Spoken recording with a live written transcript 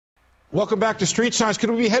Welcome back to Street Signs. Could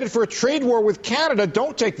we be headed for a trade war with Canada?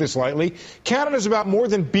 Don't take this lightly. Canada is about more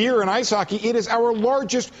than beer and ice hockey. It is our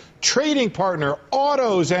largest trading partner,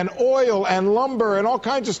 autos and oil and lumber and all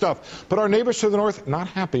kinds of stuff. But our neighbors to the north not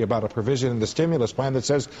happy about a provision in the stimulus plan that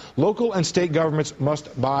says local and state governments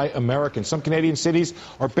must buy American. Some Canadian cities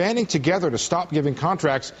are banding together to stop giving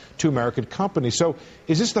contracts to American companies. So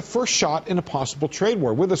is this the first shot in a possible trade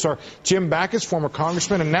war? With us are Jim Backus, former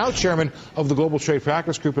congressman and now chairman of the Global Trade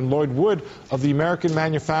Practice Group, and Lloyd Wood of the American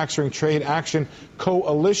Manufacturing Trade Action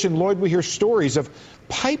Coalition. Lloyd, we hear stories of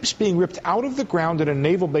pipes being ripped out of the ground at a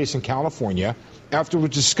naval base in California after it was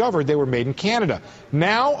discovered they were made in Canada.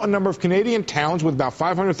 Now, a number of Canadian towns with about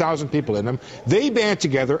 500,000 people in them, they band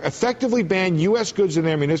together, effectively ban U.S. goods in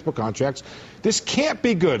their municipal contracts. This can't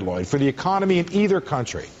be good, Lloyd, for the economy in either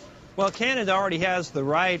country. Well, Canada already has the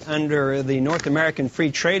right under the North American Free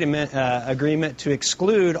Trade Agreement to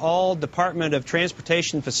exclude all Department of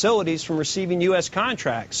Transportation facilities from receiving U.S.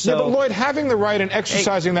 contracts. So, yeah, but Lloyd, having the right and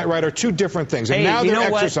exercising that right are two different things, and now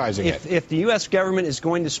they're exercising it. If the U.S. government is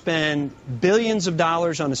going to spend billions of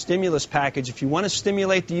dollars on a stimulus package, if you want to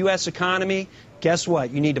stimulate the U.S. economy, guess what?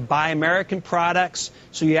 You need to buy American products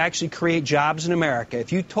so you actually create jobs in America.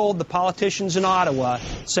 If you told the politicians in Ottawa,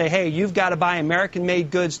 say, hey, you've got to buy American-made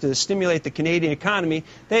goods to stimulate the Canadian economy,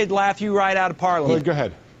 they'd laugh you right out of Parliament. Lloyd, go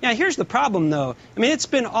ahead. Yeah, here's the problem, though. I mean, it's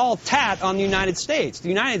been all tat on the United States. The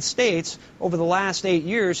United States, over the last 8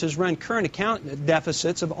 years, has run current account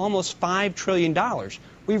deficits of almost $5 trillion.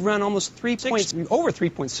 We've run almost over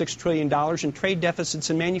 $3.6 trillion in trade deficits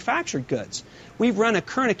in manufactured goods. We've run a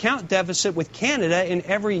current account deficit with Canada in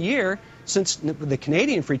every year since the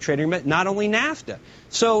Canadian Free Trade Agreement, not only NAFTA.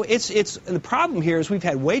 So the problem here is we've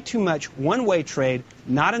had way too much one-way trade,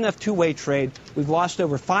 not enough two-way trade. We've lost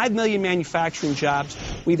over 5 million manufacturing jobs.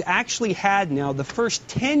 We've actually had now the first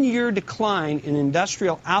 10-year decline in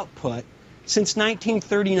industrial output since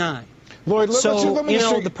 1939. Lloyd,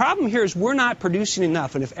 the problem here is we're not producing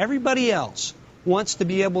enough, and if everybody else wants to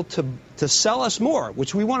be able to sell us more,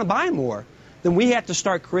 which we want to buy more, then we have to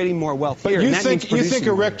start creating more wealth here. But you think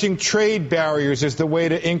erecting trade barriers is the way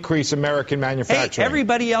to increase American manufacturing? Hey,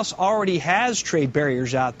 everybody else already has trade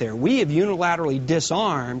barriers out there. We have unilaterally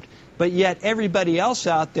disarmed, but yet everybody else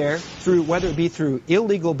out there, whether it be through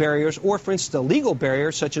illegal barriers or, for instance, a legal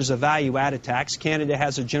barrier such as a value-added tax. Canada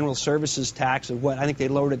has a general services tax of I think they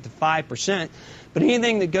lowered it to 5%. But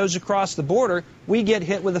anything that goes across the border, we get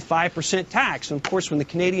hit with a 5% tax. And, of course, when the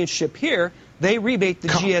Canadians ship here, they rebate the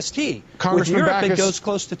GST. With Europe, Backus, it goes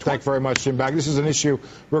close to 20%. Thank you very much, Jim Backus. This is an issue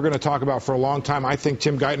we're going to talk about for a long time. I think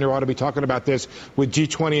Tim Geithner ought to be talking about this with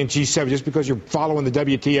G20 and G7. Just because you're following the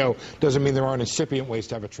WTO doesn't mean there aren't incipient ways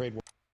to have a trade war.